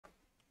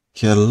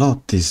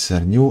Hello, these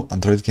are new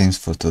Android games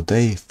for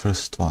today.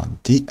 First one,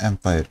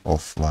 dEmpire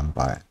of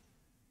Vampire.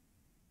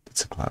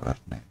 That's a clever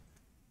name.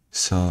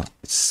 So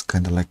it's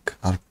kind of like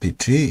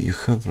RPG. You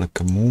have like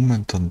a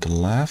movement on the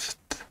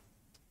left,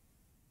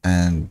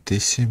 and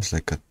this seems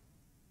like a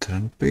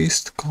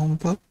turn-based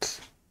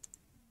combat.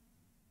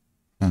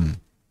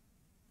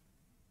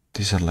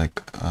 These are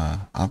like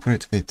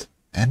upgrade with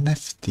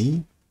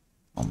NFT.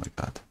 Oh my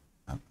god!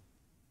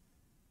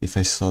 If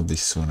I saw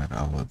this sooner,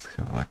 I would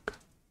have like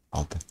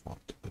alt F4,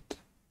 but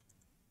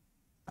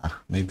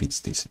maybe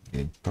it's decent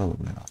game.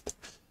 Probably not.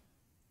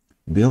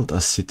 Build a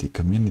city,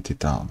 community,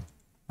 town.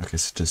 Okay,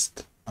 so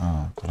just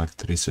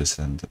collect resources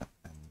and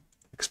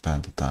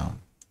expand the town.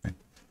 Right.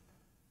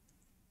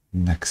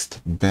 Next,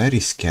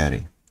 very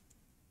scary.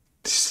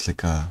 This is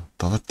like a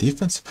tower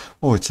defense.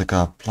 Oh, it's like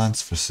a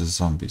plants versus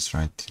zombies,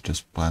 right? You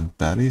just plant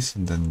berries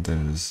and then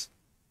there's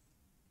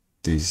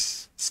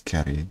these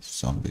scary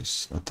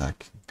zombies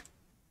attacking.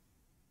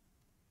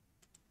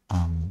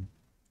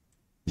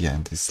 Yeah,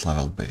 and it's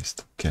level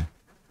based. Okay.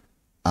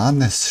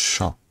 Anne's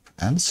shop.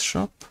 Anne's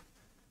shop?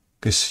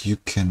 Because you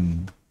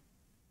can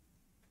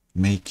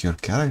make your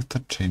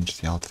character change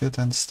the outfit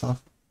and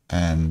stuff,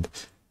 and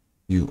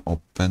you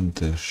open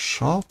the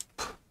shop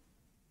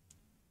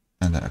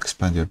and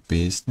expand your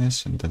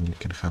business, and then you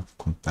can have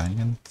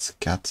companions,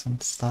 cats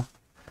and stuff.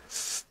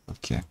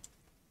 Okay.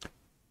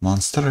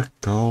 Monster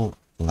Girl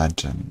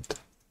Legend.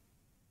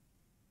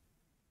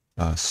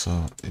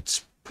 So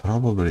it's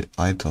probably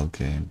idle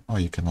game. Oh,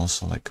 you can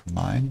also like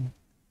mine,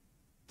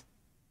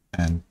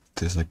 and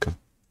there's like a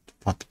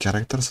what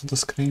characters on the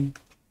screen,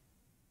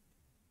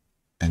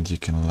 and you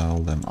can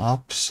level them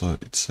up. So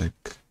it's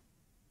like,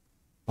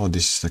 oh,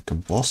 this is like a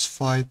boss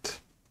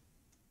fight.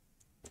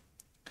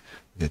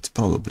 Yeah, it's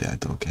probably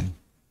idle game.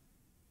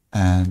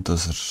 And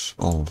those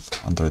are all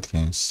Android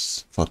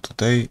games for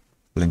today.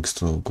 Links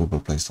to Google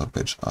Play Store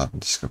page are in the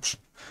description.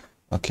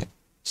 Okay,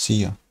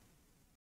 see ya.